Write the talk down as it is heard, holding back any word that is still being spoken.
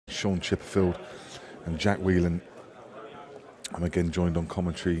Shaun Chipperfield and Jack Whelan. I'm again joined on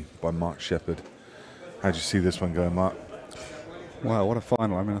commentary by Mark Shepherd. How do you see this one going, Mark? Wow, what a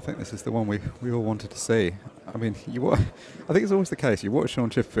final. I mean, I think this is the one we all wanted to see. I mean, I think it's always the case. You watch Shaun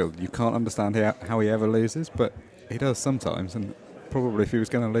Chipperfield, you can't understand how he ever loses, but he does sometimes, and probably if he was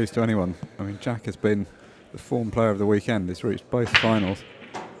going to lose to anyone, I mean, Jack has been the form player of the weekend. He's reached both finals.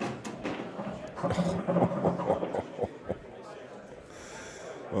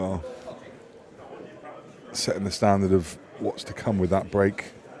 Well, setting the standard of what's to come with that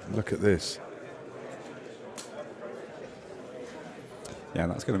break. Look at this. Yeah,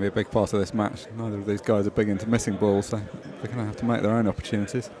 that's going to be a big part of this match. Neither of these guys are big into missing balls, so they're going to have to make their own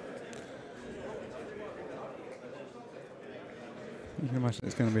opportunities. You can imagine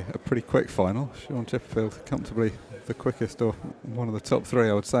it's going to be a pretty quick final. Shaun Chipperfield comfortably the quickest, or one of the top three,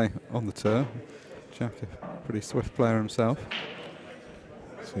 I would say, on the tour. Jack, a pretty swift player himself.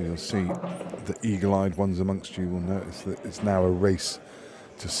 So you'll see the eagle-eyed ones amongst you will notice that it's now a race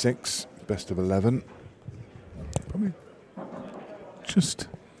to 6, best of 11. Probably just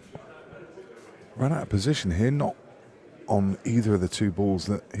ran out of position here, not on either of the two balls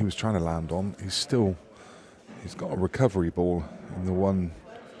that he was trying to land on. He's got a recovery ball, and the one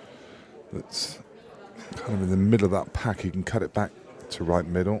that's kind of in the middle of that pack, he can cut it back to right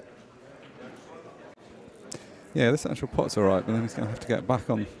middle. Yeah, this actual pot's all right, but then he's going to have to get back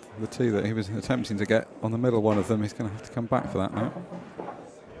on the two that he was attempting to get on the middle one of them. He's going to have to come back for that now.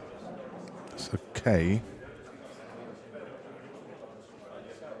 So K.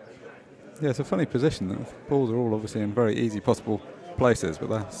 Yeah, it's a funny position. The balls are all obviously in very easy possible places, but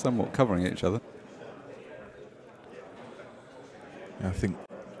they're somewhat covering each other. Yeah, I think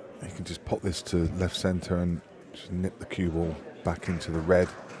you can just pop this to left centre and just nip the cue ball back into the red.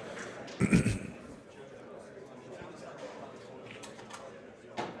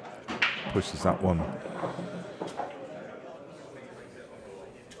 Pushes that one.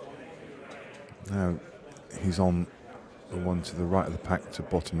 Now he's on the one to the right of the pack to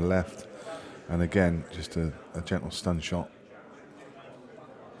bottom left. And again, just a gentle stun shot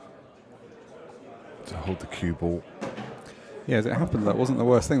to hold the cue ball. Yeah, as it happened, that wasn't the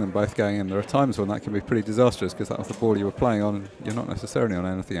worst thing than both going in. There are times when that can be pretty disastrous because that was the ball you were playing on and you're not necessarily on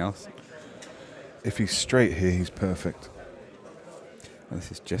anything else. If he's straight here, he's perfect. And this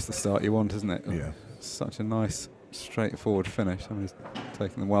is just the start you want, isn't it? Yeah. Such a nice, straightforward finish. I mean, he's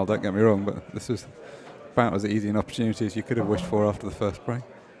taken them well, don't get me wrong, but this was about as easy an opportunity as you could have wished for after the first break.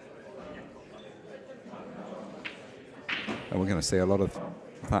 And we're going to see a lot of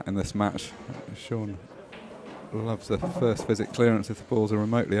that in this match. Shaun loves the first visit clearance if the balls are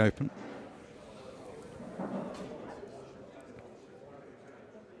remotely open.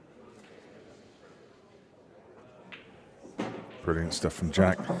 Brilliant stuff from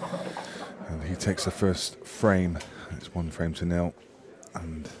Jack. And he takes the first frame. It's 1-0.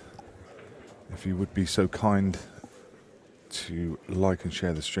 And if you would be so kind to like and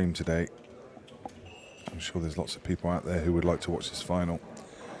share the stream today, I'm sure there's lots of people out there who would like to watch this final.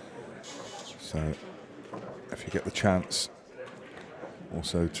 So if you get the chance,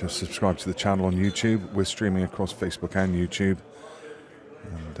 also to subscribe to the channel on YouTube. We're streaming across Facebook and YouTube.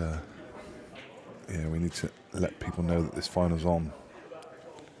 And yeah, we need to let people know that this final's on.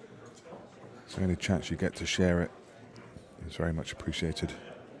 So any chance you get to share it is very much appreciated.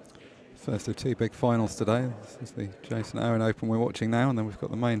 First of two big finals today. This is the Jason Owen Open we're watching now, and then we've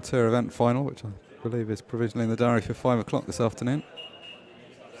got the main tour event final, which I believe is provisionally in the diary for 5 o'clock this afternoon.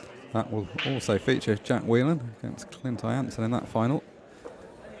 That will also feature Jack Whelan against Clint Ianson in that final.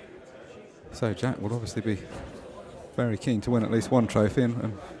 So Jack will obviously be very keen to win at least one trophy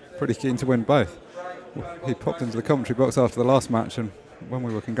and pretty keen to win both. He popped into the commentary box after the last match, and when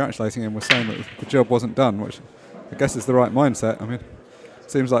we were congratulating him, was saying that the job wasn't done, which I guess is the right mindset. I mean,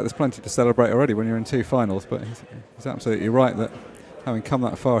 it seems like there's plenty to celebrate already when you're in 2 finals, but he's absolutely right that having come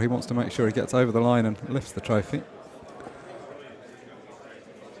that far, he wants to make sure he gets over the line and lifts the trophy.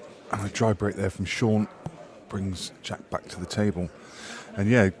 And a dry break there from Shaun brings Jack back to the table. And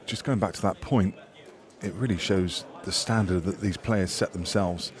yeah, just going back to that point, it really shows the standard that these players set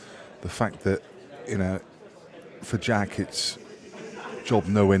themselves. The fact that, you know, for Jack, it's job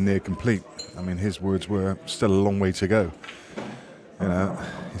nowhere near complete. I mean, his words were still a long way to go. You know,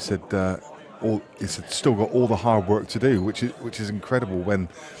 he said, still got all the hard work to do, which is incredible when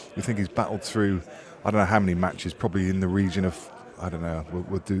you think he's battled through, I don't know how many matches, probably in the region of, I don't know,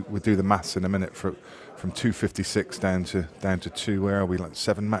 we'll do the maths in a minute, from 256 down to 2, where are we, like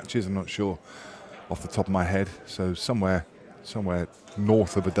 7 matches? I'm not sure off the top of my head. So somewhere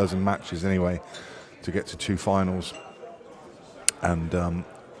north of a dozen matches anyway to get to 2 finals. And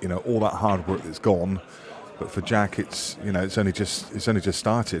you know, all that hard work that's gone. But for Jack, it's, you know, it's only just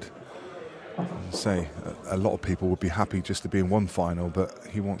started. As I say, a lot of people would be happy just to be in one final, but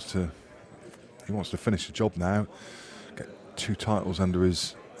he wants to finish the job now, get 2 titles under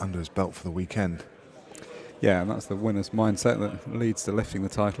his belt for the weekend. Yeah, and that's the winner's mindset that leads to lifting the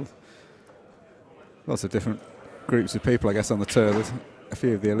title. Lots of different groups of people, I guess, on the tour. There's a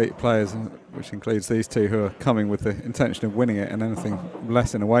few of the elite players, which includes these 2 who are coming with the intention of winning it, and anything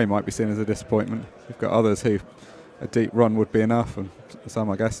less in a way might be seen as a disappointment. You've got others who a deep run would be enough, and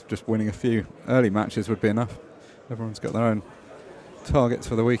some, I guess, just winning a few early matches would be enough. Everyone's got their own targets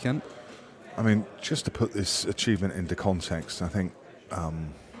for the weekend. I mean, just to put this achievement into context, I think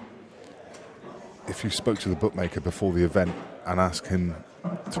if you spoke to the bookmaker before the event and asked him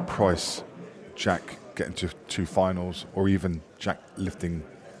to price Jack getting to 2 finals, or even Jack lifting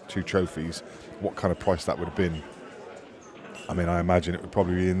 2 trophies, what kind of price that would have been? I mean, I imagine it would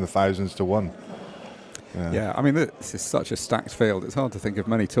probably be in the thousands to 1. Yeah, I mean, this is such a stacked field. It's hard to think of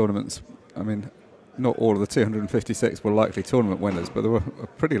many tournaments. I mean, not all of the 256 were likely tournament winners, but there were a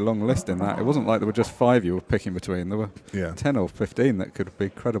pretty long list in that. It wasn't like there were just 5 you were picking between. There were 10 or 15 that could be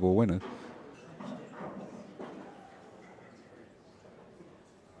credible winners.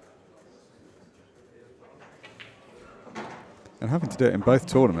 And having to do it in both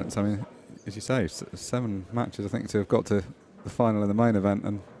tournaments, I mean, as you say, 7 matches, I think, to have got to the final in the main event,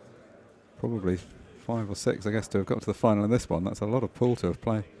 and probably 5 or 6, I guess, to have got to the final in this one. That's a lot of pool to have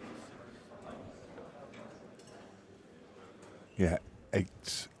played. Yeah,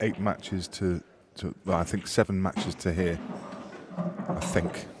 8 matches to well, I think 7 matches to here. I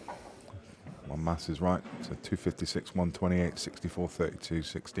think my maths is right. So 256, 128, 64, 32,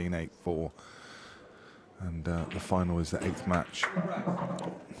 16, 8, 4. And the final is the 8th match.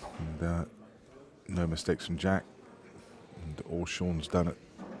 And no mistakes from Jack. And all Shaun's done it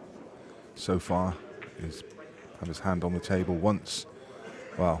so far is have his hand on the table once.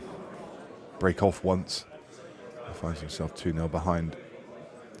 Well, break off once. He finds himself 2-0 behind.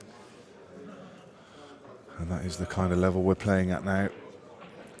 And that is the kind of level we're playing at now.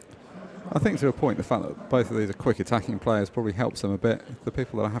 I think to a point the fact that both of these are quick attacking players probably helps them a bit. The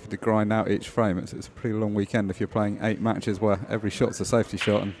people that are having to grind out each frame, it's a pretty long weekend if you're playing 8 matches where every shot's a safety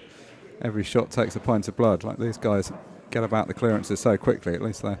shot and every shot takes a pint of blood. Like, these guys get about the clearances so quickly, at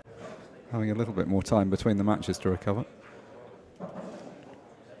least they're having a little bit more time between the matches to recover.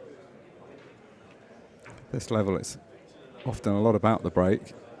 This level, it's often a lot about the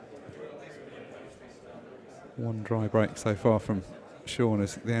break. 1 dry break so far from Shaun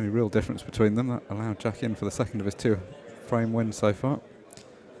is the only real difference between them. That allowed Jack in for the second of his 2 frame wins so far.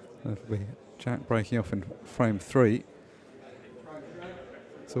 That'll be Jack breaking off in frame 3.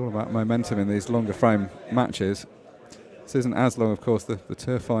 It's all about momentum in these longer frame matches. This isn't as long, of course. The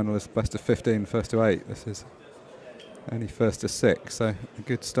tour final is best of 15, first to 8. This is only first to 6, so a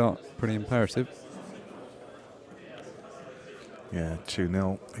good start, pretty imperative. Yeah,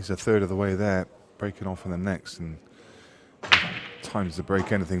 2-0. He's a third of the way there, breaking off in the next, and times to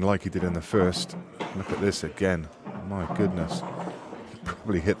break anything like he did in the first. Look at this again. My goodness.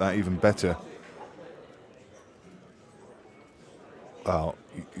 Probably hit that even better. Well,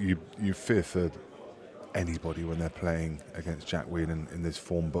 you fear for anybody when they're playing against Jack Whelan in this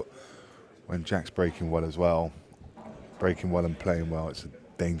form, but when Jack's breaking well as well, breaking well and playing well, it's a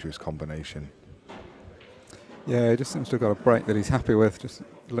dangerous combination. Yeah, he just seems to have got a break that he's happy with. Just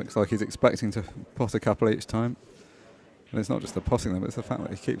looks like he's expecting to pot a couple each time. And it's not just the potting them, it's the fact that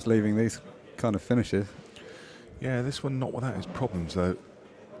he keeps leaving these kind of finishes. Yeah, this one not without his problems though.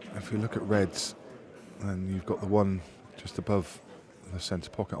 If you look at Reds, then you've got the one just above the centre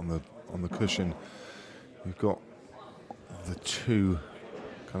pocket on the cushion. You've got the 2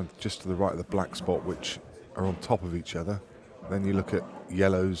 kind of just to the right of the black spot, which are on top of each other. Then you look at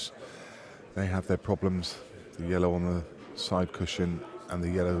yellows, they have their problems. The yellow on the side cushion and the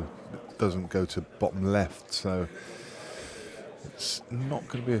yellow doesn't go to bottom left, so it's not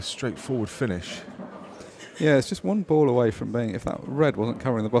going to be a straightforward finish. Yeah, it's just 1 ball away from being, if that red wasn't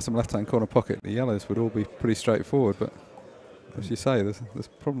covering the bottom left-hand corner pocket, the yellows would all be pretty straightforward, but as you say, there's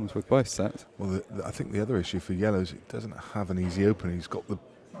problems with both sets. Well, I think the other issue for yellows, it doesn't have an easy opening.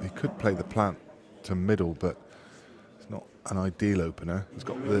 He could play the plant to middle, but it's not an ideal opener. He's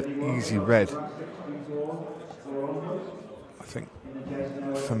got the easy red. I think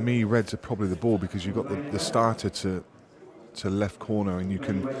for me, reds are probably the ball, because you've got the starter to left corner, and you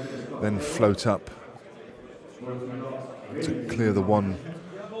can then float up to clear the one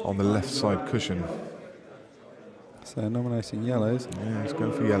on the left side cushion. So nominating yellows. Yeah, he's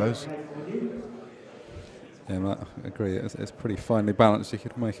going for yellows. Yeah, I agree. It's pretty finely balanced. You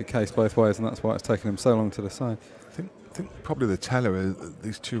could make a case both ways, and that's why it's taken him so long to decide. I think probably the teller is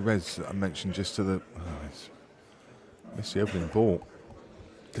these two reds that I mentioned just to the... missed the opening ball.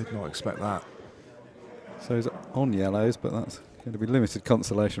 Did not expect that. So he's on yellows, but that's going to be limited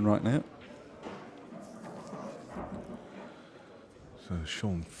consolation right now. So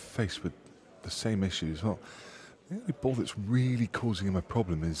Shaun faced with the same issues. Well, the only ball that's really causing him a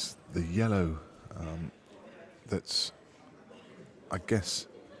problem is the yellow that's, I guess,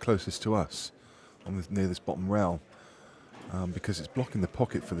 closest to us on near this bottom rail, because it's blocking the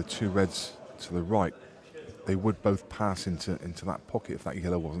pocket for the two reds to the right. They would both pass into that pocket if that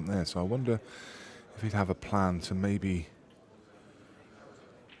yellow wasn't there. So I wonder if he'd have a plan to maybe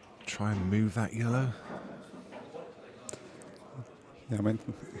try and move that yellow. Yeah, I mean,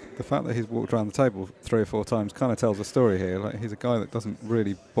 the fact that he's walked around the table 3 or 4 times kind of tells a story here. Like, he's a guy that doesn't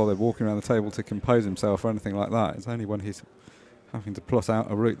really bother walking around the table to compose himself or anything like that. It's only when he's having to plot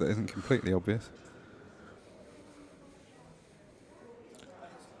out a route that isn't completely obvious.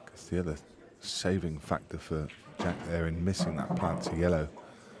 Because the other saving factor for Jack there in missing that plant to yellow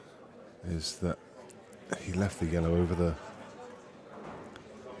is that he left the yellow over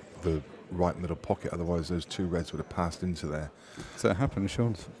the right middle pocket, otherwise those two reds would have passed into there. So it happened.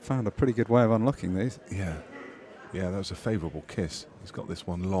 Shaun's found a pretty good way of unlocking these. Yeah, that was a favourable kiss. He's got this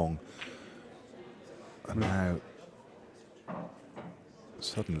one long, and now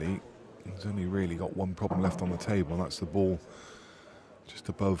suddenly he's only really got one problem left on the table, and that's the ball just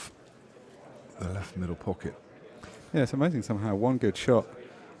above the left middle pocket. Yeah, it's amazing somehow. One good shot.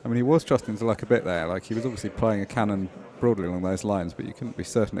 I mean, he was trusting to luck a bit there. Like, he was obviously playing a cannon broadly along those lines, but you couldn't be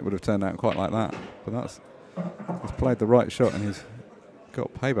certain it would have turned out quite like that. But he's played the right shot and he's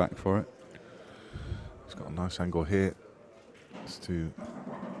got payback for it. He's got a nice angle here. It's to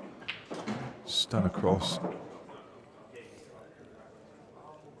stun across.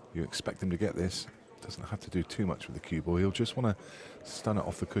 You expect him to get this. Doesn't have to do too much with the cue ball. He'll just want to stun it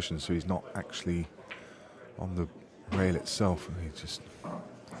off the cushion so he's not actually on the rail itself. And he just...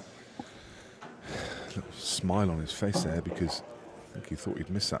 little smile on his face there, because I think he thought he'd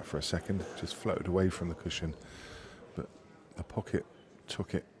miss that for a second. Just floated away from the cushion, but the pocket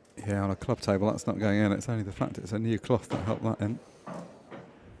took it. Yeah, on a club table that's not going in. It's only the fact it's a new cloth that helped that in.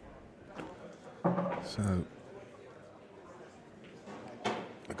 So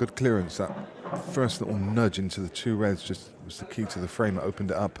a good clearance. That first little nudge into the two reds just was the key to the frame. It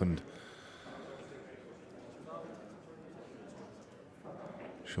opened it up, and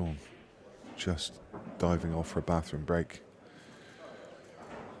Shaun just diving off for a bathroom break.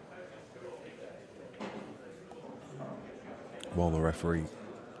 While the referee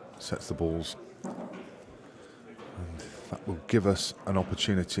sets the balls. And that will give us an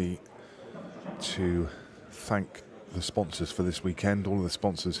opportunity to thank the sponsors for this weekend, all of the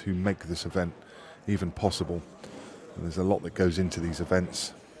sponsors who make this event even possible. And there's a lot that goes into these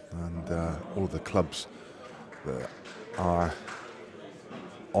events, and all of the clubs that are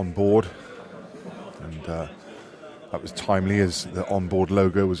on board. And that was timely, as the onboard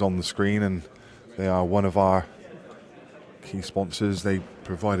logo was on the screen, and they are one of our key sponsors. They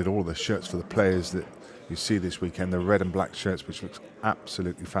provided all of the shirts for the players that you see this weekend, the red and black shirts, which looks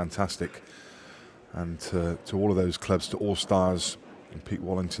absolutely fantastic. And to all of those clubs, to All Stars and Pete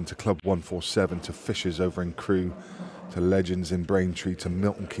Wallington, to Club 147, to Fishers over in Crewe, to Legends in Braintree, to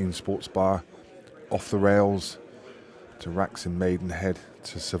Milton Keynes Sports Bar, Off the Rails, to Racks in Maidenhead,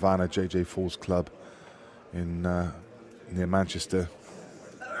 to Savannah JJ Falls Club in near Manchester,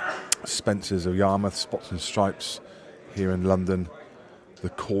 Spencer's of Yarmouth, Spots and Stripes here in London, the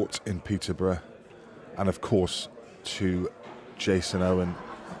Court in Peterborough, and of course to Jason Owen,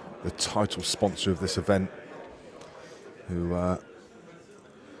 the title sponsor of this event, who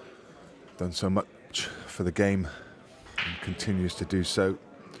done so much for the game and continues to do so.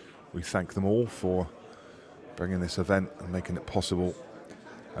 We thank them all for bringing this event and making it possible,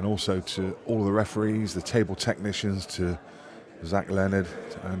 and also to all the referees, the table technicians, to Zach Leonard,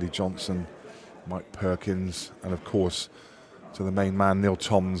 to Andy Johnson, Mike Perkins, and of course to the main man Neil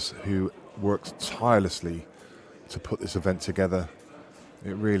Toms, who works tirelessly to put this event together.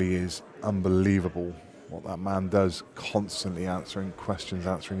 It really is unbelievable what that man does, constantly answering questions,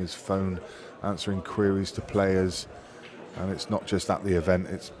 answering his phone, answering queries to players. And it's not just at the event,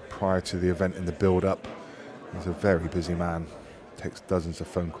 it's prior to the event, in the build-up. He's a very busy man, takes dozens of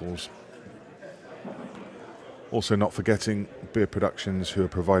phone calls. Also not forgetting Beer Productions, who are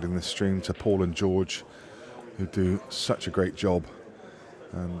providing this stream, to Paul and George, who do such a great job.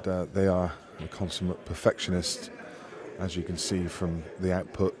 And they are a consummate perfectionist, as you can see from the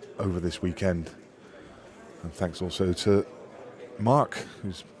output over this weekend. And thanks also to Mark,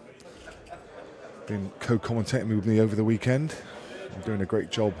 who's been co-commentating with me over the weekend and doing a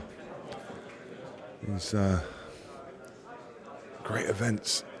great job. These great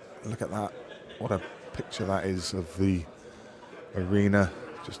events. Look at that. What a picture that is of the arena.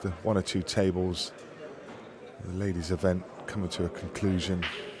 Just one or two tables. The ladies' event coming to a conclusion.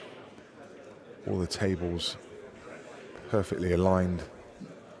 All the tables perfectly aligned.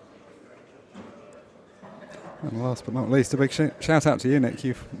 And last but not least, a big shout out to you, Nick.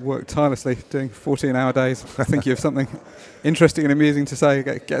 You've worked tirelessly doing 14-hour days. I think you have something interesting and amusing to say.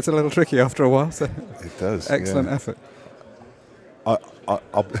 It gets a little tricky after a while. So it does. Excellent effort.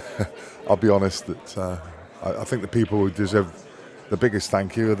 I'll be honest that I think the people who deserve the biggest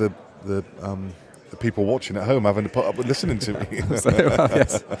thank you are the people watching at home, having to put up with listening to me.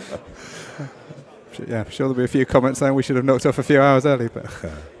 Yes. Yeah, I'm sure there'll be a few comments saying we should have knocked off a few hours early, but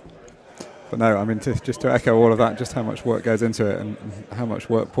no, I mean, just to echo all of that, just how much work goes into it and how much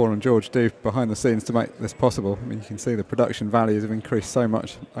work Paul and George do behind the scenes to make this possible. I mean, you can see the production values have increased so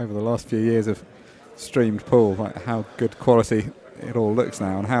much over the last few years of streamed pool, like how good quality it all looks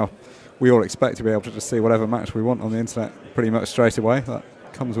now and how we all expect to be able to just see whatever match we want on the internet pretty much straight away. That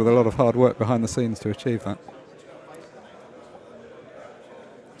comes with a lot of hard work behind the scenes to achieve that.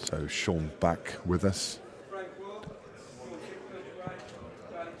 So Shaun back with us.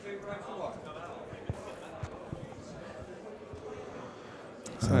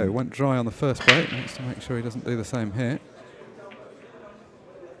 So went dry on the first break, wants to make sure he doesn't do the same here.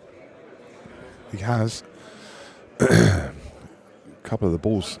 He has. A couple of the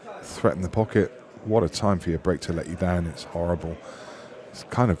balls threaten the pocket. What a time for your break to let you down. It's horrible. It's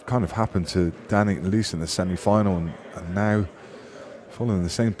kind of happened to Danny, at least in the semi-final, and now following the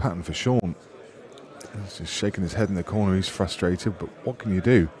same pattern for Shaun. He's just shaking his head in the corner. He's frustrated, but what can you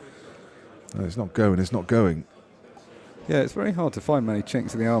do? No, it's not going. It's not going. Yeah, it's very hard to find many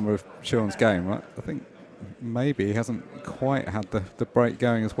chinks in the armour of Shaun's game, right? I think maybe he hasn't quite had the break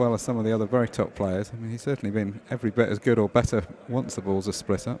going as well as some of the other very top players. I mean, he's certainly been every bit as good or better once the balls are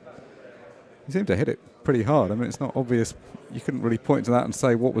split up. He seemed to hit it pretty hard. I mean, it's not obvious. You couldn't really point to that and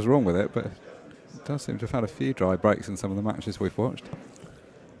say what was wrong with it, but it does seem to have had a few dry breaks in some of the matches we've watched.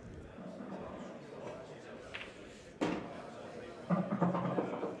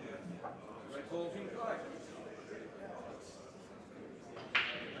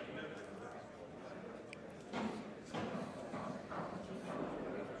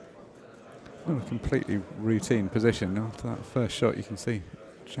 Not a completely routine position. After that first shot, you can see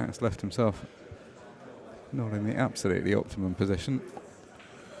Jack's left himself not in the absolutely optimum position.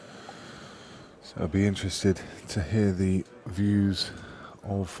 So I'll be interested to hear the views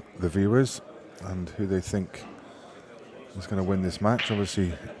of the viewers and who they think is going to win this match.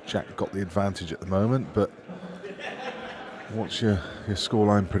 Obviously, Jack got the advantage at the moment, but what's your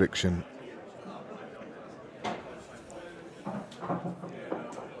scoreline prediction?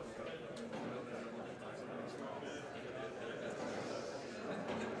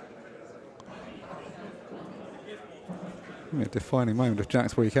 A defining moment of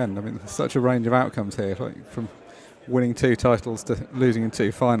Jack's weekend. I mean, there's such a range of outcomes here, like from winning 2 titles to losing in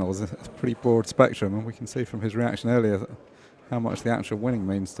 2 finals. It's a pretty broad spectrum, and we can see from his reaction earlier how much the actual winning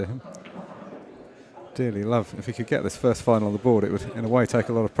means to him. Dearly love, if he could get this first final on the board, it would in a way take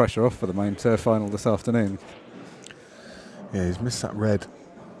a lot of pressure off for the main turf final this afternoon. Yeah, he's missed that red,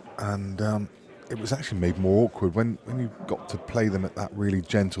 and it was actually made more awkward when you've got to play them at that really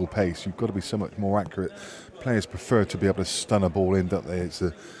gentle pace. You've got to be so much more accurate. Players prefer to be able to stun a ball in, don't they? It's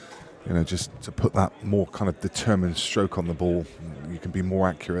just to put that more kind of determined stroke on the ball. You can be more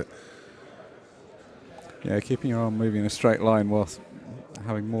accurate. Yeah, keeping your arm moving in a straight line whilst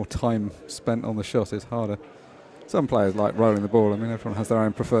having more time spent on the shot is harder. Some players like rolling the ball. I mean, everyone has their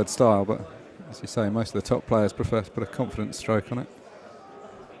own preferred style, but as you say, most of the top players prefer to put a confident stroke on it.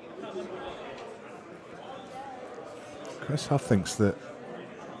 Chris Huff thinks that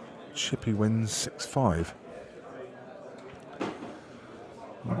Chippy wins 6-5.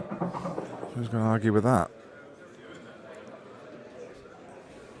 Who's going to argue with that?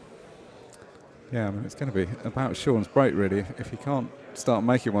 Yeah, I mean, it's going to be about Shaun's break, really. If he can't start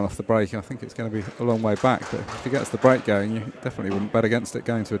making one off the break, I think it's going to be a long way back. But if he gets the break going, you definitely wouldn't bet against it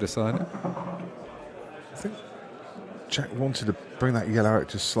going to a decider. I think Jack wanted to bring that yellow out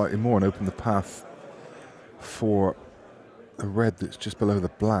just slightly more and open the path for the red that's just below the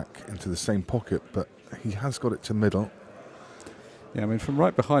black into the same pocket, but he has got it to middle. Yeah, I mean, from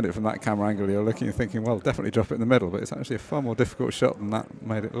right behind it, from that camera angle, you're looking and thinking, well, definitely drop it in the middle, but it's actually a far more difficult shot than that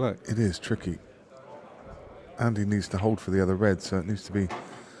made it look. It is tricky. And he needs to hold for the other red, so it needs to be a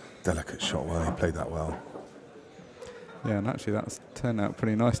delicate shot. Well, he played that well. Yeah, and actually that's turned out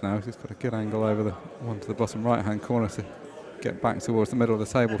pretty nice now. He's got a good angle over the one to the bottom right-hand corner to get back towards the middle of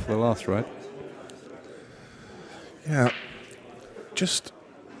the table for the last red. Yeah, just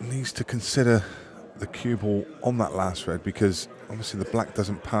needs to consider the cue ball on that last red, because obviously the black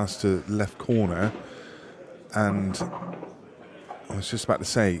doesn't pass to left corner, and I was just about to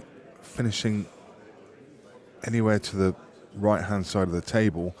say, finishing anywhere to the right-hand side of the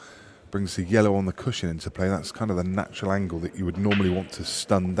table brings the yellow on the cushion into play. That's kind of the natural angle that you would normally want to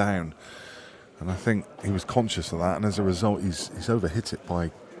stun down. And I think he was conscious of that, and as a result, he's overhit it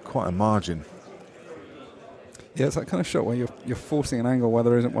by quite a margin. Yeah, it's that kind of shot where you're forcing an angle where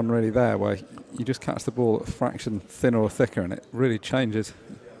there isn't one really there, where you just catch the ball a fraction thinner or thicker, and it really changes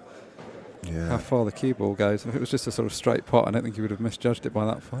how far the cue ball goes. If it was just a sort of straight pot, I don't think he would have misjudged it by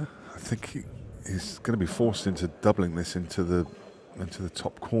that far. I think he's going to be forced into doubling this into the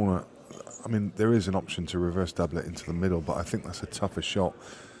top corner. I mean, there is an option to reverse double it into the middle, but I think that's a tougher shot.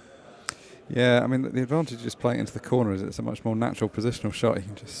 Yeah, I mean, the advantage of just playing into the corner is it's a much more natural positional shot. You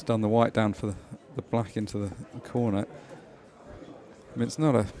can just stun the white down for the black into the corner. I mean, it's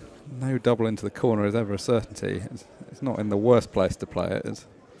not no double into the corner is ever a certainty. It's not in the worst place to play it.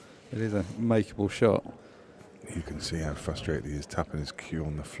 It is a makeable shot. You can see how frustrated he is, tapping his cue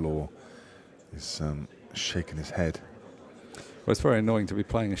on the floor. He's shaking his head. Well, it's very annoying to be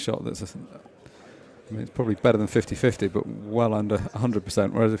playing a shot that's I mean, it's probably better than 50-50, but well under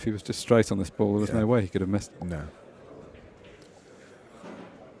 100%, whereas if he was just straight on this ball, there's no way he could have missed. No.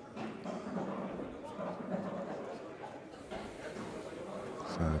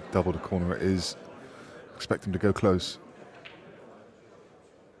 So double the corner it is. Expect him to go close.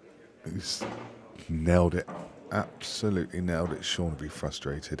 He's nailed it. Absolutely nailed it. Shaun would be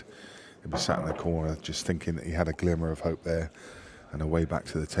frustrated. He'd be sat in the corner just thinking that he had a glimmer of hope there and a way back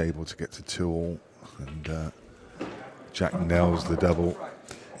to the table to get to 2-all. And Jack nails the double.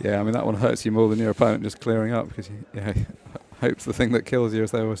 Yeah, I mean, that one hurts you more than your opponent just clearing up, because hope's the thing that kills you,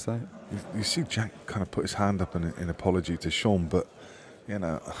 as they always say. You see Jack kind of put his hand up in apology to Shaun, but, you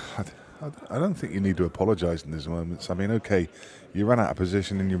know, I don't think you need to apologise in these moments. I mean, OK, you ran out of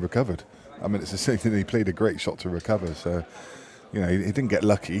position and you recovered. I mean, it's the same thing. He played a great shot to recover, so, you know, he didn't get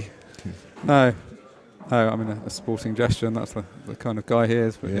lucky. No, I mean, a sporting gesture, and that's the kind of guy he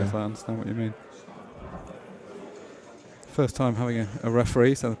is, but yes, I understand what you mean. First time having a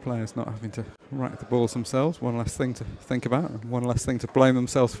referee, so the players not having to rack the balls themselves. One less thing to think about, and one less thing to blame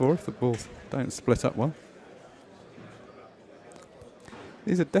themselves for if the balls don't split up well.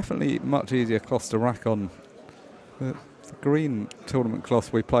 These are definitely much easier cloths to rack on. The green tournament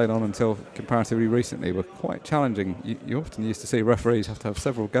cloths we played on until comparatively recently were quite challenging. You often used to see referees have to have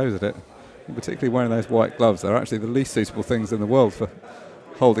several goes at it, and particularly wearing those white gloves. They're actually the least suitable things in the world for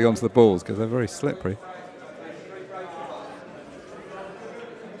holding onto the balls because they're very slippery.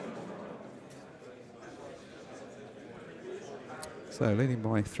 So leading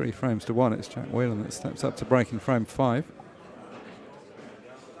by 3 frames to 1, it's Jack Whelan that steps up to break in frame 5.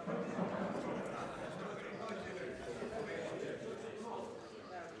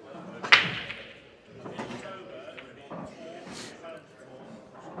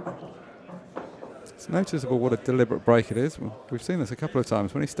 It's noticeable what a deliberate break it is. We've seen this a couple of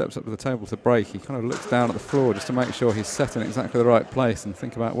times. When he steps up to the table to break, he kind of looks down at the floor just to make sure he's set in exactly the right place and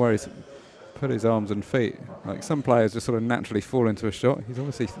think about where he's put his arms and feet. Like some players just sort of naturally fall into a shot. He's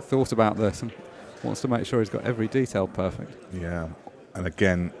obviously thought about this and wants to make sure he's got every detail perfect. Yeah, and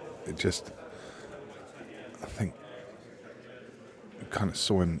again, it just, I think, kind of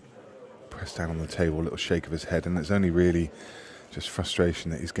saw him press down on the table, a little shake of his head, and it's only really just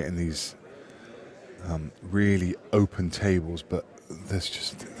frustration that he's getting these really open tables, but there's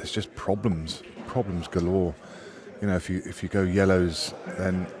just problems galore. You know, if you go yellows,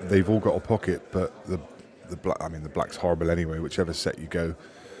 then they've all got a pocket, but the black, I mean, the black's horrible anyway. Whichever set you go,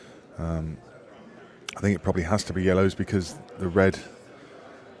 I think it probably has to be yellows because the red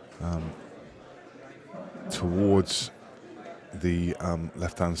towards the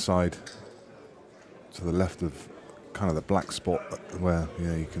left-hand side, to the left of kind of the black spot where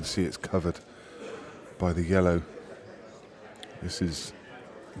you can see it's covered by the yellow. This is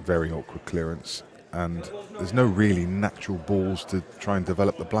very awkward clearance. And there's no really natural balls to try and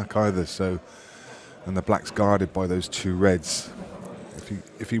develop the black either. So, and the black's guarded by those 2 reds.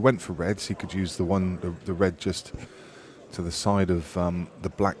 If he went for reds, he could use the red just to the side of the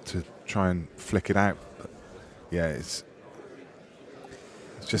black to try and flick it out. But yeah, it's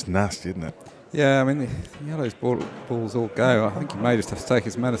just nasty, isn't it? Yeah, I mean, the yellow's balls all go. I think he may just have to take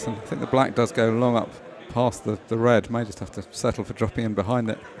his medicine. I think the black does go long up past the red. May just have to settle for dropping in behind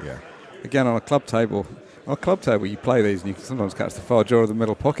it. Yeah. Again, on a club table, On a club table, you play these and you can sometimes catch the far jaw of the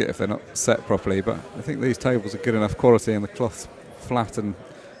middle pocket if they're not set properly, but I think these tables are good enough quality and the cloth's flat and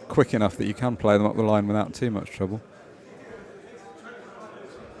quick enough that you can play them up the line without too much trouble.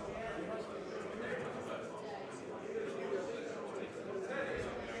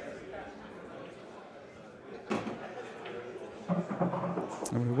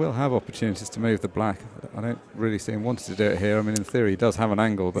 And we will have opportunities to move the black. I don't really see him wanting to do it here. I mean, in theory, he does have an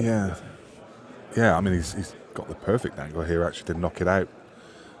angle, but yeah. I mean, he's got the perfect angle here actually to knock it out.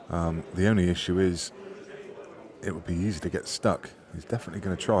 The only issue is it would be easy to get stuck. He's definitely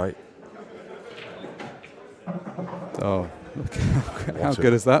going to try. Oh, look how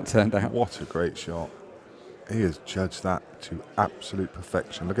good has that turned out? What a great shot. He has judged that to absolute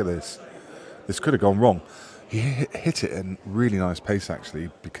perfection. Look at this. This could have gone wrong. He hit it in really nice pace, actually,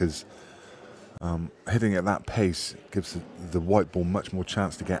 because hitting at that pace gives the white ball much more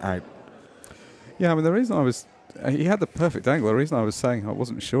chance to get out. Yeah, I mean, the reason he had the perfect angle. The reason I was saying I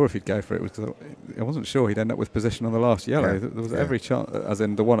wasn't sure if he'd go for it was because I wasn't sure he'd end up with position on the last yellow. There was every chance, as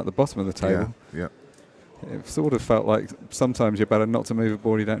in the one at the bottom of the table. Yeah. It sort of felt like sometimes you're better not to move a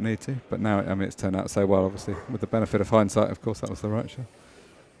ball you don't need to. But now, I mean, it's turned out so well, obviously. With the benefit of hindsight, of course, that was the right shot.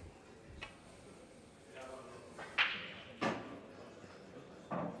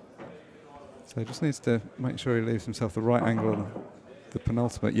 So he just needs to make sure he leaves himself the right angle on the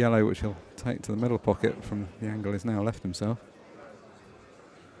penultimate yellow, which he'll take to the middle pocket from the angle he's now left himself.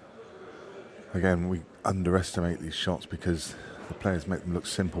 Again, we underestimate these shots because the players make them look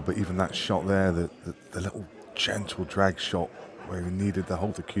simple, but even that shot there, the little gentle drag shot where he needed to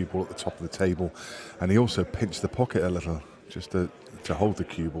hold the cue ball at the top of the table, and he also pinched the pocket a little just to hold the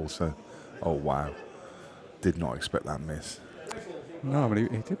cue ball. So, oh wow, did not expect that miss. No, but he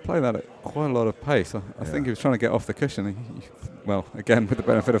did play that at quite a lot of pace. I think he was trying to get off the cushion. Well, again, with the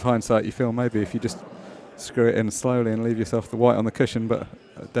benefit of hindsight, you feel maybe if you just screw it in slowly and leave yourself the white on the cushion, but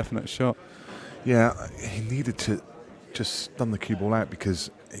a definite shot. Yeah, he needed to just stun the cue ball out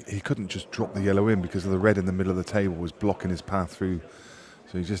because he couldn't just drop the yellow in because of the red in the middle of the table was blocking his path through.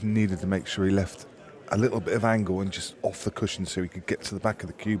 So he just needed to make sure he left a little bit of angle and just off the cushion so he could get to the back of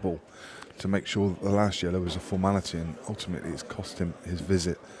the cue ball to make sure that the last yellow was a formality, and ultimately it's cost him his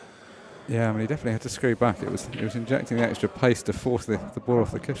visit. Yeah, I mean, he definitely had to screw back. It was injecting the extra pace to force the ball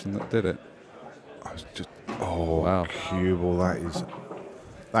off the cushion that did it. I was just, oh, wow. Cue ball,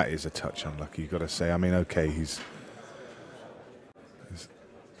 that is a touch unlucky, you've got to say. I mean, okay,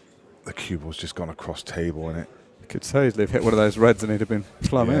 the cue ball's just gone across table, and it could so easily have hit one of those reds and he'd have been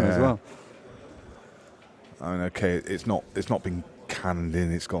plumb in as well. I mean, okay, it's not been cannoned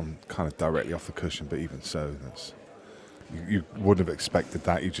in, it's gone kind of directly off the cushion, but even so, you wouldn't have expected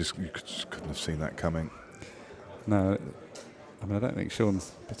that. You just couldn't have seen that coming. No, I mean, I don't think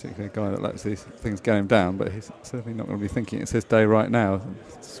Shaun's particularly a guy that lets these things go him down, but he's certainly not going to be thinking it's his day right now.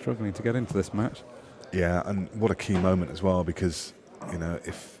 He's struggling to get into this match. Yeah, and what a key moment as well, because you know,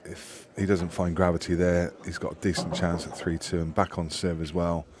 if he doesn't find gravity there, he's got a decent chance at 3-2 and back on serve as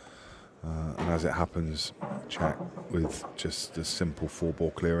well. And as it happens, Jack with just a simple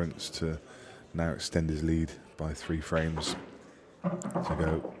 4-ball clearance to now extend his lead by 3 frames to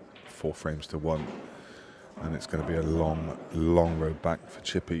go 4 frames to 1. And it's going to be a long, long road back for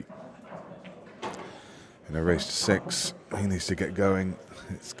Chippy. In a race to 6, he needs to get going.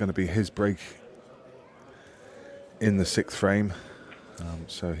 It's going to be his break in the 6th frame.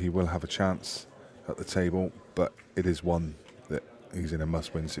 So he will have a chance at the table, but it is one that he's in a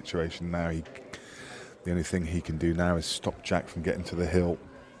must-win situation now. The only thing he can do now is stop Jack from getting to the hill.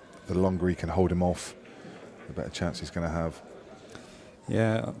 The longer he can hold him off, the better chance he's going to have.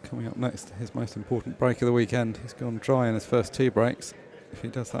 Yeah, coming up next, his most important break of the weekend. He's gone dry in his first 2 breaks. If he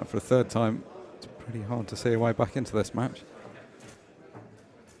does that for a 3rd time, it's pretty hard to see a way back into this match.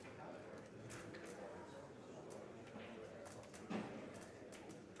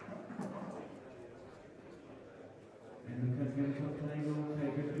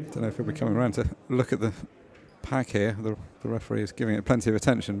 Don't know if he'll be coming around to look at the pack here. The referee is giving it plenty of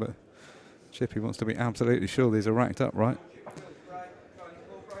attention, but Chippy wants to be absolutely sure these are racked up right.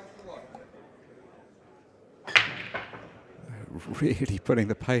 Really putting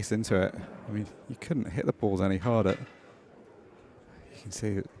the pace into it. I mean, you couldn't hit the balls any harder. You can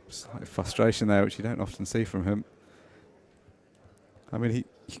see slight frustration there, which you don't often see from him. I mean,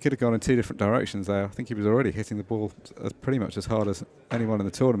 he could have gone in 2 different directions there. I think he was already hitting the ball pretty much as hard as anyone in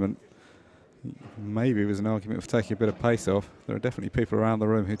the tournament. Maybe it was an argument for taking a bit of pace off. There are definitely people around the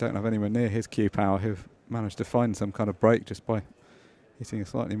room who don't have anywhere near his cue power who've managed to find some kind of break just by hitting a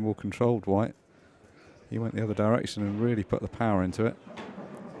slightly more controlled white. He went the other direction and really put the power into it.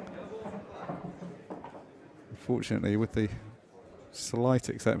 Fortunately, with the slight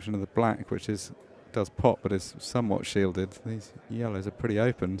exception of the black, which does pop but is somewhat shielded, these yellows are pretty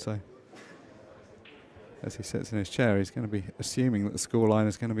open, so as he sits in his chair, he's going to be assuming that the scoreline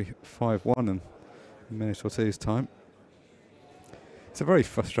is going to be 5-1 in a minute or two's time. It's a very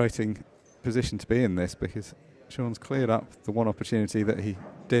frustrating position to be in this, because Shaun's cleared up the one opportunity that he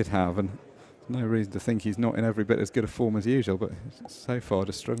did have, and no reason to think he's not in every bit as good a form as usual, but so far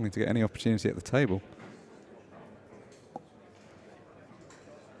just struggling to get any opportunity at the table.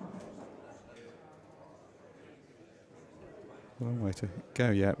 A long way to go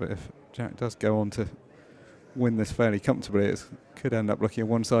yet, but if Jack does go on to win this fairly comfortably, it could end up looking a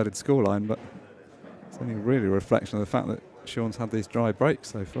one-sided scoreline, but it's only really a reflection of the fact that Shaun's had these dry breaks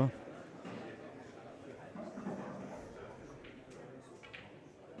so far.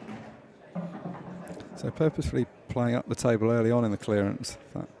 So purposefully playing up the table early on in the clearance,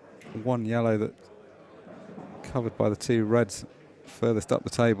 that one yellow that covered by the two reds furthest up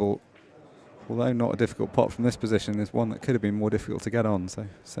the table, although not a difficult pot from this position, is one that could have been more difficult to get on, so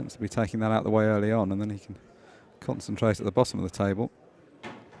sensibly taking that out of the way early on, and then he can concentrate at the bottom of the table.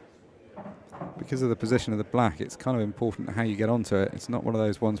 Because of the position of the black, it's kind of important how you get onto it. It's not one of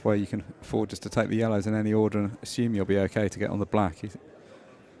those ones where you can afford just to take the yellows in any order and assume you'll be okay to get on the black. He's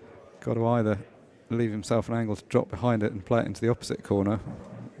got to either leave himself an angle to drop behind it and play it into the opposite corner,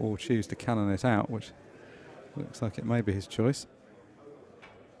 or choose to cannon it out, which looks like it may be his choice.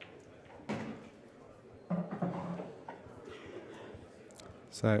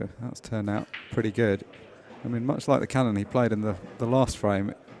 So that's turned out pretty good. I mean, much like the cannon he played in the last frame,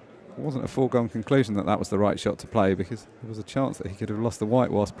 it wasn't a foregone conclusion that that was the right shot to play, because there was a chance that he could have lost the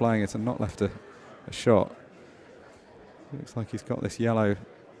white whilst playing it and not left a shot. Looks like he's got this yellow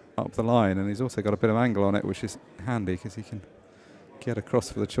up the line, and he's also got a bit of angle on it, which is handy because he can get across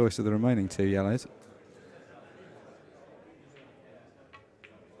for the choice of the remaining two yellows.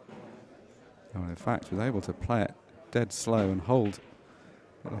 And in fact was able to play it dead slow and hold.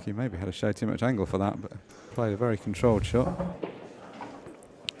 Looked like he maybe had a shade too much angle for that, but played a very controlled shot.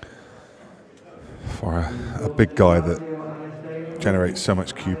 For a big guy that generates so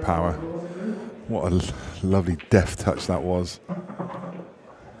much cue power, what a lovely deft touch that was.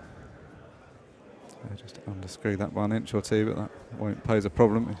 Just underscrew that by an inch or two, but that won't pose a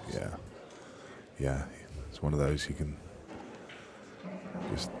problem. Yeah, it's one of those you can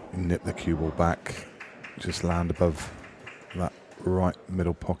just nip the cue ball back, just land above that right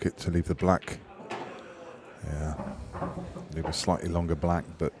middle pocket to leave the black. Yeah, leave a slightly longer black,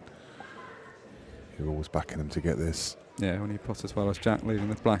 but you're always backing him to get this. Yeah, when you pot as well as Jack, leaving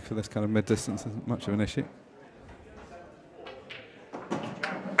the black for this kind of mid-distance isn't much of an issue.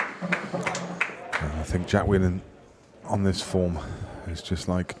 I think Jack Whelan on this form is just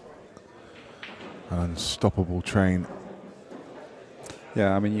like an unstoppable train.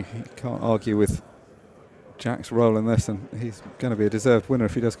 Yeah, I mean, you can't argue with Jack's role in this, and he's going to be a deserved winner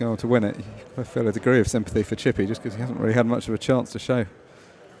if he does go on to win it. I feel a degree of sympathy for Chippy, just because he hasn't really had much of a chance to show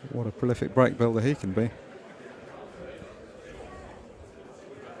what a prolific break builder he can be.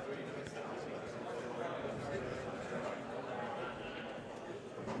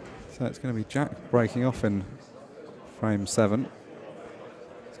 So it's going to be Jack breaking off in frame 7.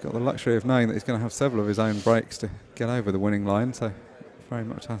 He's got the luxury of knowing that he's going to have several of his own breaks to get over the winning line, so very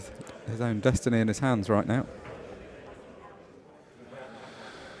much has his own destiny in his hands right now.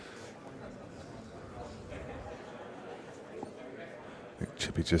 I think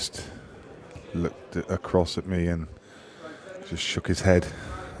Chippy just looked across at me and just shook his head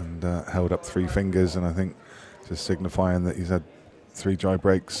and held up 3 fingers, and I think just signifying that he's had 3 dry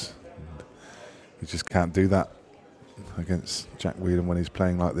breaks. And he just can't do that against Jack Whelan when he's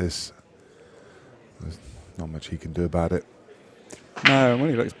playing like this. There's not much he can do about it. No, and when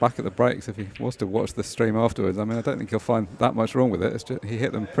he looks back at the breaks, if he was to watch the stream afterwards, I mean, I don't think he'll find that much wrong with it. It's just he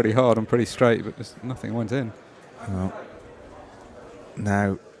hit them pretty hard and pretty straight, but just nothing went in. Well,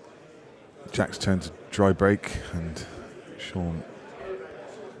 now Jack's turn to dry break, and Shaun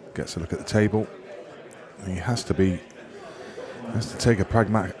gets a look at the table. He has to take a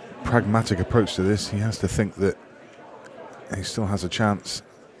pragmatic approach to this. He has to think that he still has a chance.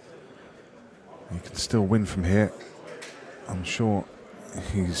 He can still win from here. I'm sure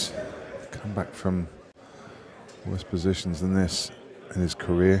he's come back from worse positions than this in his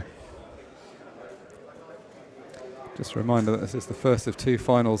career. Just a reminder that this is the first of 2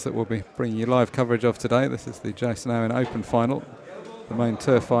 finals that we'll be bringing you live coverage of today. This is the Jason Owen Open final, the main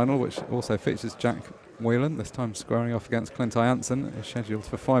turf final, which also features Jack Whelan, this time squaring off against Clint Jansen, is scheduled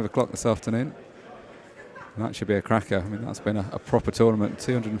for 5 o'clock this afternoon. And that should be a cracker. I mean, that's been a proper tournament.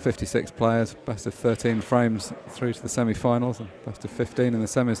 256 players, best of 13 frames through to the semi-finals, and best of 15 in the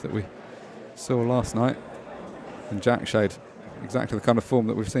semis that we saw last night. And Jack showed exactly the kind of form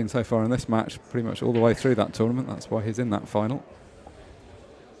that we've seen so far in this match, pretty much all the way through that tournament. That's why he's in that final.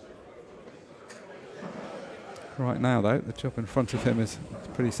 Right now, though, the job in front of him is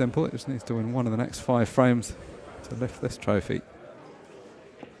pretty simple. It just needs to win one of the next 5 frames to lift this trophy.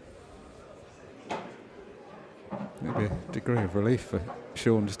 Maybe a degree of relief for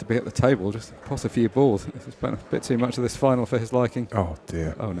Shaun just to be at the table, just toss a few balls. This has been a bit too much of this final for his liking. Oh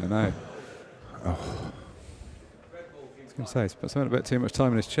dear. Oh no. Oh. I was going to say, he's spent a bit too much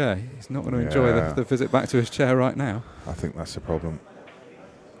time in his chair. He's not going to enjoy the visit back to his chair right now. I think that's the problem.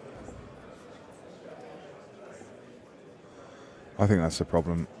 I think that's the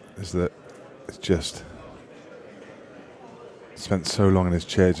problem, is that it's just spent so long in his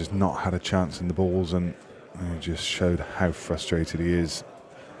chair, just not had a chance in the balls, and he just showed how frustrated he is.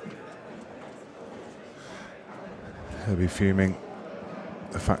 He'll be fuming.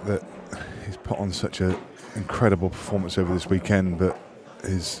 The fact that he's put on such an incredible performance over this weekend, but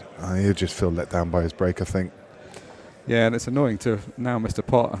he'll just feel let down by his break, I think. Yeah, and it's annoying to have now missed a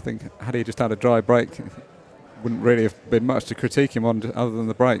pot. I think had he just had a dry break, wouldn't really have been much to critique him on other than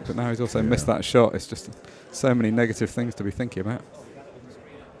the break, but now he's also missed that shot. It's just so many negative things to be thinking about.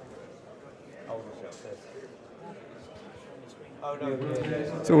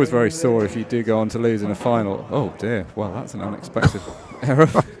 It's always very sore if you do go on to lose in a final. Oh dear, well that's an unexpected error.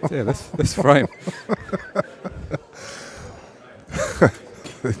 Dear, this frame.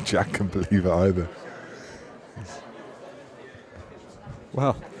 Jack can't believe it either.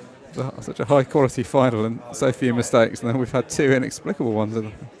 Well, such a high quality final and so few mistakes, and then we've had 2 inexplicable ones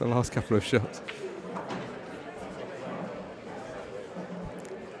in the last couple of shots.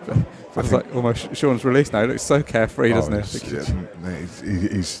 Feels like almost Shaun's release now. It looks so carefree, doesn't it?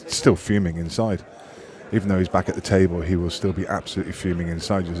 He's still fuming inside. Even though he's back at the table, he will still be absolutely fuming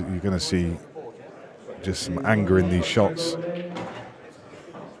inside. You're going to see just some anger in these shots.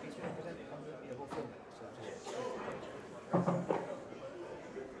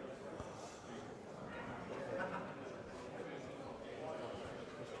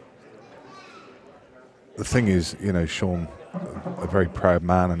 The thing is, Shaun, a very proud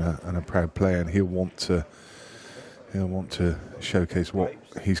man and a proud player, and he'll want to showcase what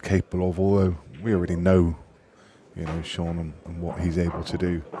he's capable of. Although we already know, Shaun and what he's able to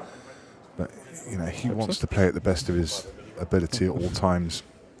do, but he wants to play at the best of his ability at all times.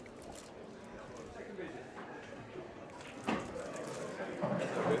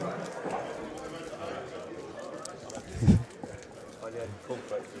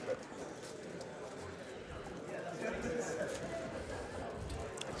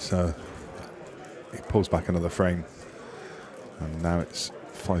 So he pulls back another frame, and now it's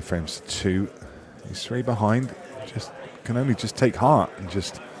 5 frames to 2. He's 3 behind. Can only take heart and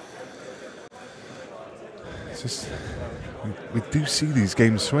we do see these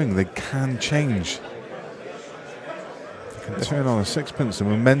games swing. They can change. They can turn on a sixpence, and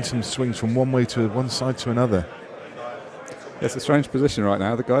momentum swings from one side to another. It's a strange position right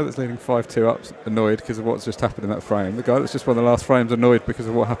now. The guy that's leading 5-2 up's annoyed because of what's just happened in that frame. The guy that's just won the last frame's annoyed because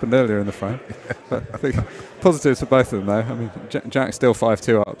of what happened earlier in the frame. But I think positives for both of them, though. I mean, Jack's still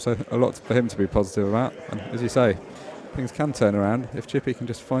 5-2 up, so a lot for him to be positive about. And as you say, things can turn around. If Chippy can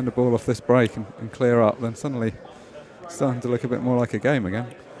just find the ball off this break and clear up, then suddenly it's starting to look a bit more like a game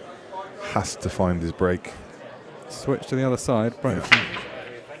again. Has to find his break. Switch to the other side. Break. Yeah.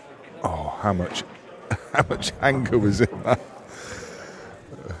 Oh, how much anger was in that?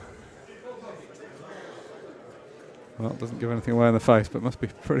 Well, it doesn't give anything away in the face, but must be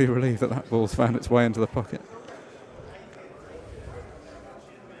pretty relieved that that ball's found its way into the pocket.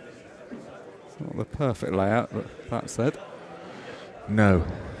 It's not the perfect layout, but that said. No,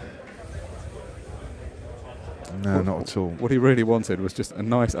 not at all. What he really wanted was just a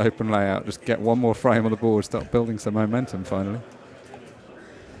nice open layout, just get one more frame on the board, start building some momentum finally.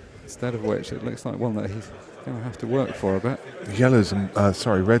 Instead of which, it looks like one that he's going to have to work for a bit.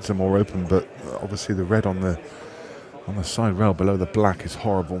 Reds are more open, but obviously the red on the side rail below the black is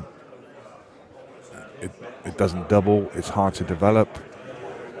horrible. It doesn't double. It's hard to develop.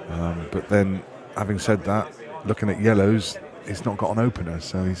 But then, having said that, looking at yellows, he's not got an opener,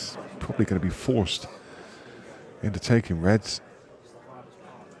 so he's probably going to be forced into taking reds.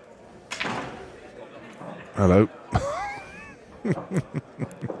 Hello.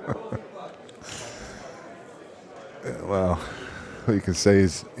 Well, what you can say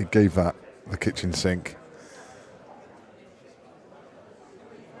is he gave that the kitchen sink.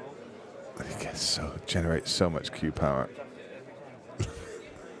 He gets so generates so much cue power.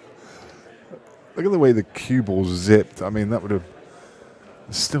 Look at the way the cue ball's zipped. I mean, that would have...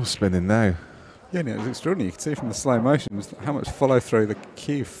 It's still spinning now. Yeah, no, it was extraordinary. You can see from the slow motions how much follow through, the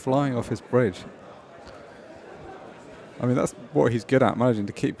cue flying off his bridge. I mean, that's what he's good at, managing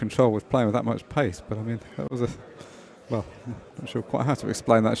to keep control with playing with that much pace. But I mean, that was a... Well, I'm not sure quite how to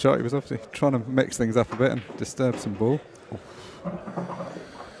explain that shot. He was obviously trying to mix things up a bit and disturb some ball.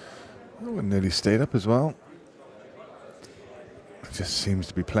 Owen nearly stayed up as well. Just seems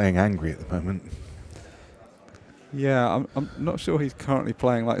to be playing angry at the moment. Yeah, I'm not sure he's currently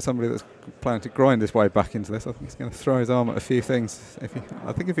playing like somebody that's planning to grind his way back into this. I think he's going to throw his arm at a few things.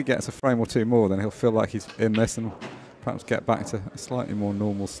 I think if he gets a frame or two more, then he'll feel like he's in this and perhaps get back to a slightly more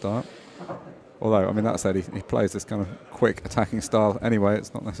normal start. Although, I mean, that said, he plays this kind of quick attacking style anyway.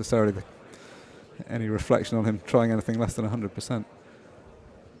 It's not necessarily any reflection on him trying anything less than 100%.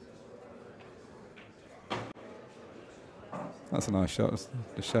 That's a nice shot,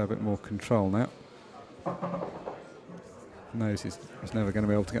 to show a bit more control now. Knows he's never going to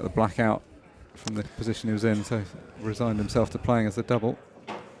be able to get the black out from the position he was in, so he's resigned himself to playing as a double.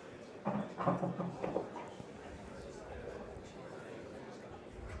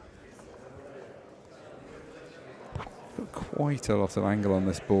 Got quite a lot of angle on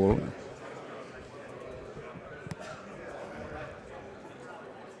this ball.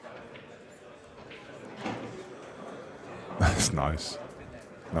 That's nice.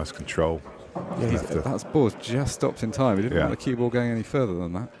 Nice control. Yeah, that ball's just stopped in time. He didn't want the cue ball going any further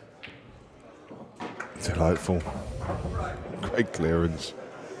than that. Delightful. Great clearance.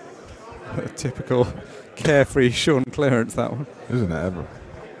 A typical carefree Shaun clearance, that one. Isn't it ever?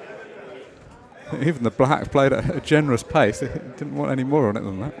 Even the black played at a generous pace. He didn't want any more on it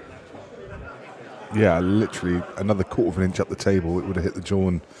than that. Yeah, literally another quarter of an inch up the table, it would have hit the jaw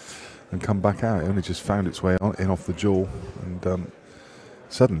and come back out. It only just found its way in off the jaw, and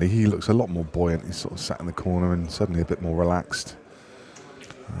suddenly he looks a lot more buoyant. He's sort of sat in the corner and suddenly a bit more relaxed.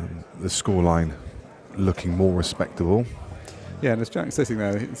 The scoreline looking more respectable. Yeah, and as Jack's sitting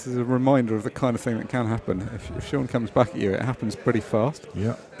there, this is a reminder of the kind of thing that can happen. If Shaun comes back at you, it happens pretty fast.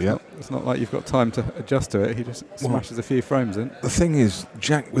 Yeah. It's not like you've got time to adjust to it. He just smashes a few frames in. The thing is,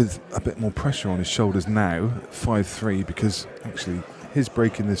 Jack with a bit more pressure on his shoulders now, 5-3, because actually his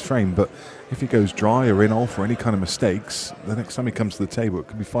break in this frame, but if he goes dry or in off or any kind of mistakes, the next time he comes to the table, it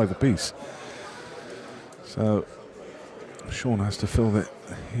could be 5 apiece. So Shaun has to feel that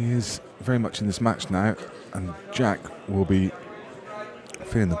he is very much in this match now, and Jack will be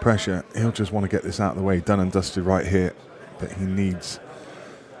feeling the pressure. He'll just want to get this out of the way, done and dusted right here, but he needs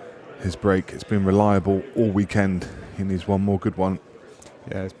his break. It's been reliable all weekend. He needs one more good one.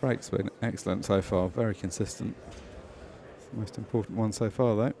 Yeah, his break's been excellent so far, very consistent. It's the most important one so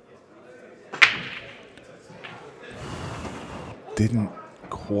far, though. Didn't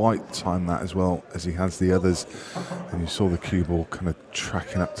quite time that as well as he has the others, and you saw the cue ball kind of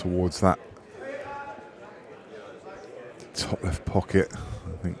tracking up towards that top left pocket,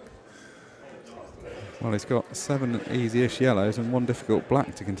 I think. Well, he's got 7 easy-ish yellows and 1 difficult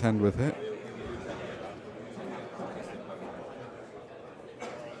black to contend with here.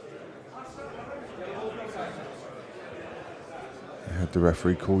 I heard the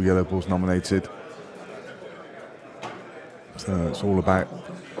referee call yellow balls nominated. So it's all about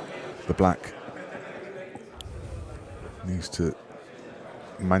the black. Needs to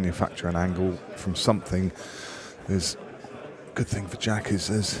manufacture an angle from something. There's a good thing for Jack is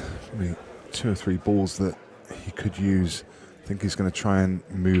there's probably 2 or 3 balls that he could use. I think he's going to try and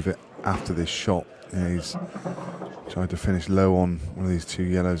move it after this shot. Yeah, he's tried to finish low on one of these 2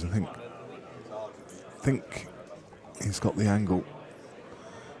 yellows. I think he's got the angle.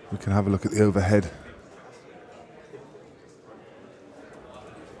 We can have a look at the overhead.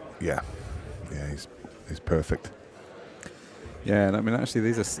 Yeah, he's perfect. Yeah, and I mean, actually,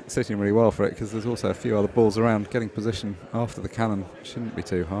 these are sitting really well for it because there's also a few other balls around. Getting position after the cannon shouldn't be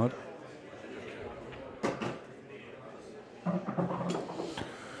too hard.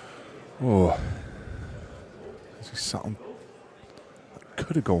 Oh, as he sat on, that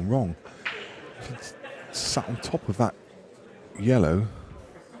could have gone wrong. If he sat on top of that yellow,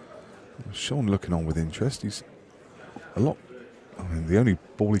 Shaun looking on with interest. He's a lot. I mean, the only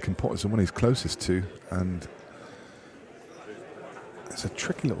ball he can pot is the one he's closest to, and it's a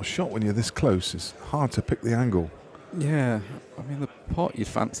tricky little shot when you're this close. It's hard to pick the angle. Yeah, I mean, the pot you'd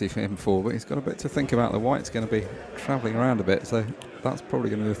fancy for him for, but he's got a bit to think about. The white's going to be travelling around a bit, so that's probably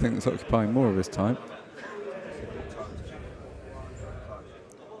going to be the thing that's occupying more of his time.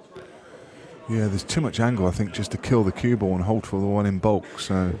 Yeah, there's too much angle, I think, just to kill the cue ball and hold for the one in bulk.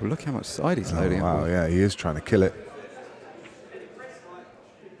 So Well, look how much side he's loading. wow, yeah, he is trying to kill it.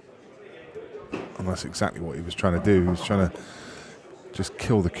 And that's exactly what he was trying to do. He was trying to just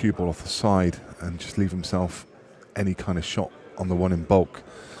kill the cue ball off the side and just leave himself any kind of shot on the one in bulk.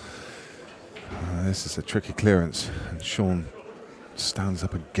 This is a tricky clearance, and Shaun stands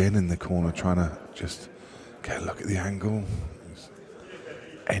up again in the corner trying to just get a look at the angle.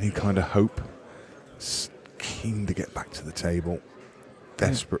 Any kind of hope. Keen to get back to the table.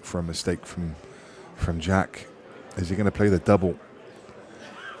 Desperate for a mistake from Jack. Is he going to play the double?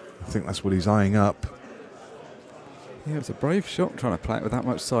 I think that's what he's eyeing up. Yeah, it was a brave shot trying to play it with that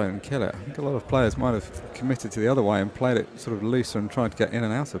much side and kill it. I think a lot of players might have committed to the other way and played it sort of looser and tried to get in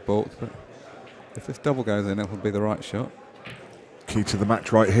and out of balks, but if this double goes in, it'll be the right shot. Key to the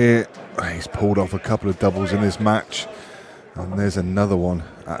match right here. He's pulled off a couple of doubles in this match, and there's another one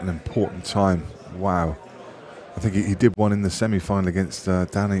at an important time. Wow. I think he did one in the semi-final against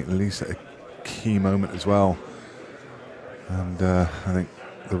Danny and Lisa at a key moment as well. And I think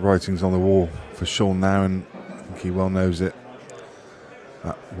the writing's on the wall for Shaun now, and I think he well knows it.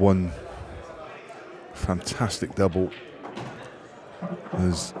 That one fantastic double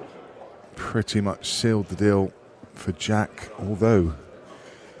has pretty much sealed the deal for Jack, although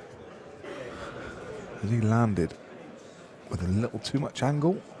has he landed with a little too much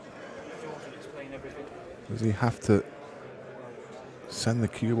angle? Does he have to send the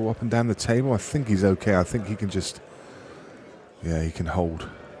cue ball up and down the table? I think he's okay. I think he can just, yeah, he can hold.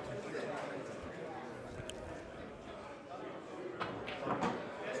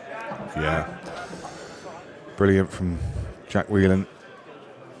 Yeah. Brilliant from Jack Whelan.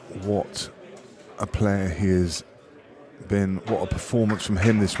 What a player he has been. What a performance from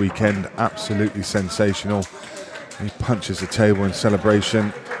him this weekend. Absolutely sensational. He punches the table in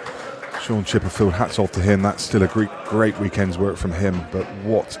celebration. Shaun Chipperfield, hats off to him. That's still a great weekend's work from him, but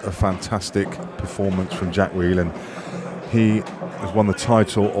what a fantastic performance from Jack Whelan. He has won the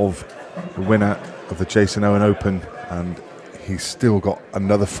title of the winner of the Jason Owen Open, and he's still got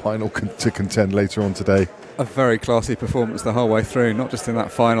another final to contend later on today. A very classy performance the whole way through, not just in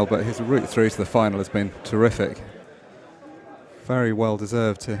that final, but his route through to the final has been terrific. Very well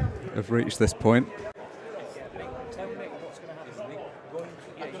deserved to have reached this point.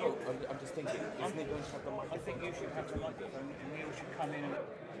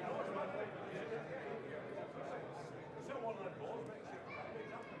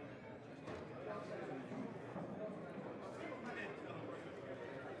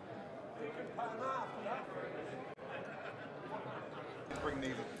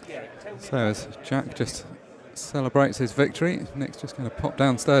 So as Jack just celebrates his victory, Nick's just going to pop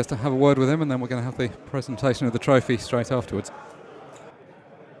downstairs to have a word with him, and then we're going to have the presentation of the trophy straight afterwards.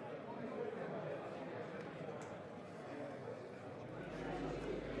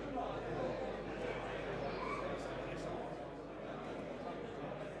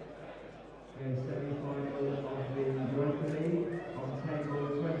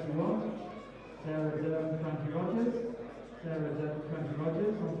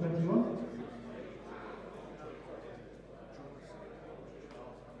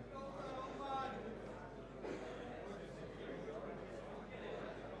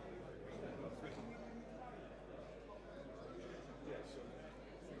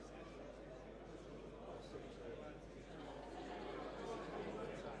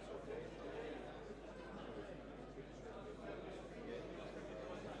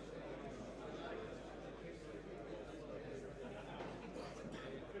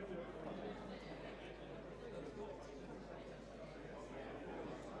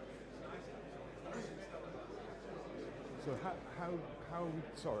 So how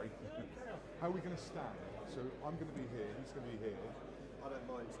sorry, how are we going to stand? So I'm going to be here, he's going to be here. I don't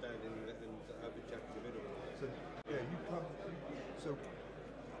mind standing and over Jack in the middle. So yeah, you come. So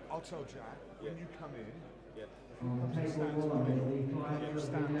I'll tell Jack when you come in. Yeah. Stand to me. You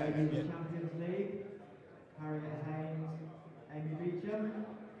stand there. Yeah. Champions League. Harriet Haynes, Amy Beecham.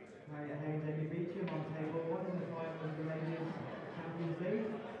 Harriet Haynes, Amy Beecham on table 1 in the final of the Ladies Champions League.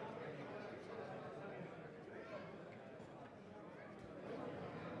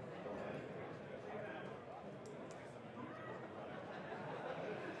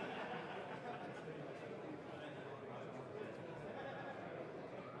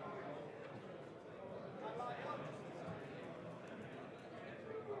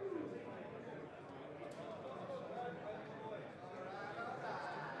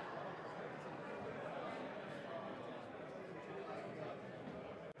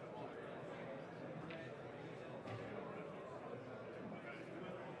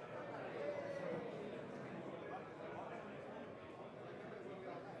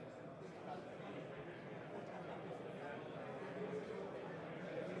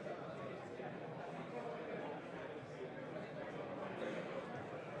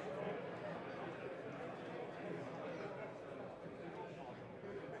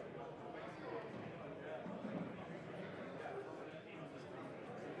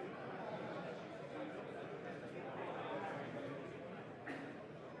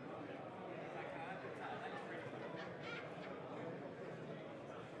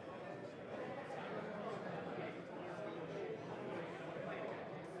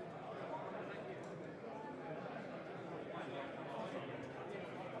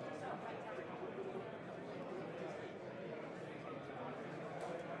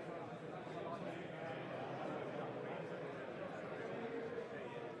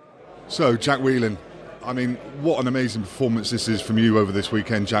 So, Jack Whelan, I mean, what an amazing performance this is from you over this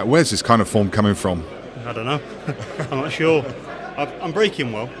weekend, Jack. Where's this kind of form coming from? I don't know. I'm not sure. I'm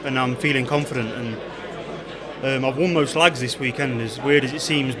breaking well and I'm feeling confident, and I've won most lags this weekend, as weird as it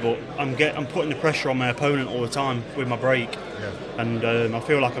seems, but I'm putting the pressure on my opponent all the time with my break. Yeah. And I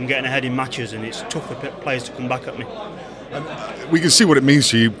feel like I'm getting ahead in matches, and it's tough for players to come back at me. We can see what it means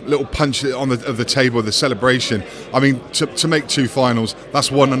to you. Little punch on the table, the celebration. I mean, to make 2 finals,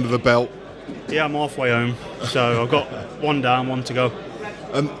 that's 1 under the belt. Yeah, I'm halfway home, so I've got 1 down, 1 to go.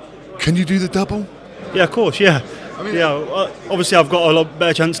 Can you do the double? Yeah, of course, yeah. I mean, Obviously I've got a lot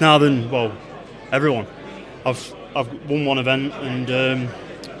better chance now than, well, everyone. I've won 1 event, and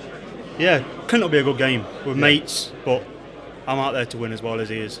couldn't not be a good game with mates, but I'm out there to win as well as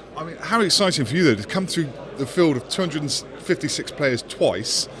he is. I mean, how exciting for you though to come through the field of 256 players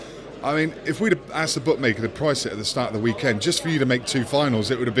twice. I mean, if we'd have asked the bookmaker to price it at the start of the weekend, just for you to make 2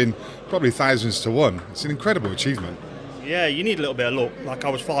 finals, it would have been probably thousands to 1. It's an incredible achievement. Yeah, you need a little bit of luck. Like, I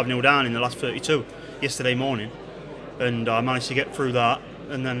was 5-0 down in the last 32 yesterday morning, and I managed to get through that,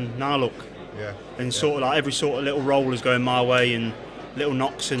 and then now look. Yeah. And sort of like every sort of little roll is going my way, and little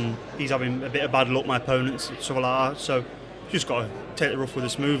knocks, and he's having a bit of bad luck, my opponents, stuff like that. So just got to take the rough with the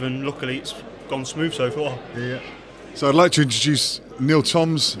smooth, and luckily it's gone smooth so far. Yeah. So I'd like to introduce Neil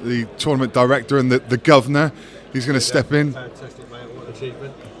Toms, the tournament director, and the governor. He's going to step in. Fantastic, mate. What an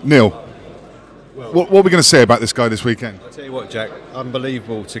achievement. Neil, Well, what are we going to say about this guy this weekend? I'll tell you what, Jack,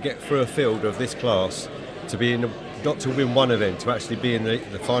 unbelievable to get through a field of this class, to be in not to win one event, to actually be in the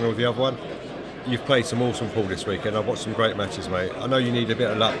final of the other one. You've played some awesome pool this weekend. I've watched some great matches, mate. I know you need a bit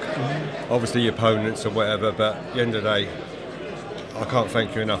of luck, obviously your opponents or whatever, but at the end of the day, I can't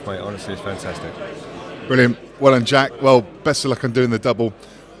thank you enough, mate. Honestly, it's fantastic. Brilliant. Well done, Jack. Well, best of luck on doing the double.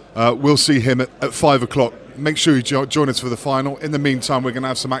 We'll see him at 5 o'clock. Make sure you join us for the final. In the meantime, we're going to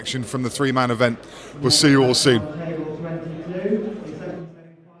have some action from the 3-man event. We'll see you all soon. Table 22, the second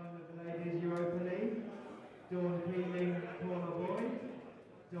semi-final of the Ladies Europa League. Dawn Keeling, Paula Boyd.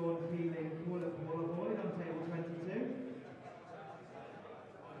 Dawn Keeling, Paula Boyd on table 22.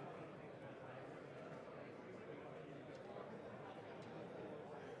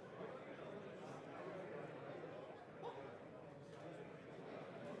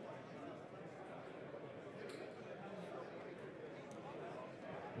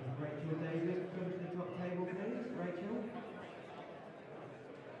 Rachel Davis, come to the top table, please. Rachel.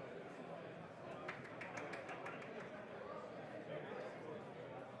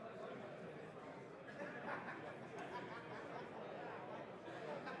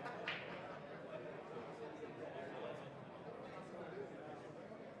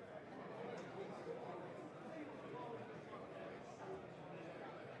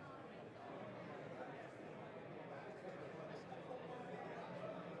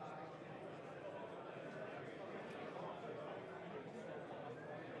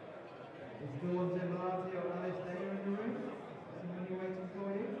 Dawn's in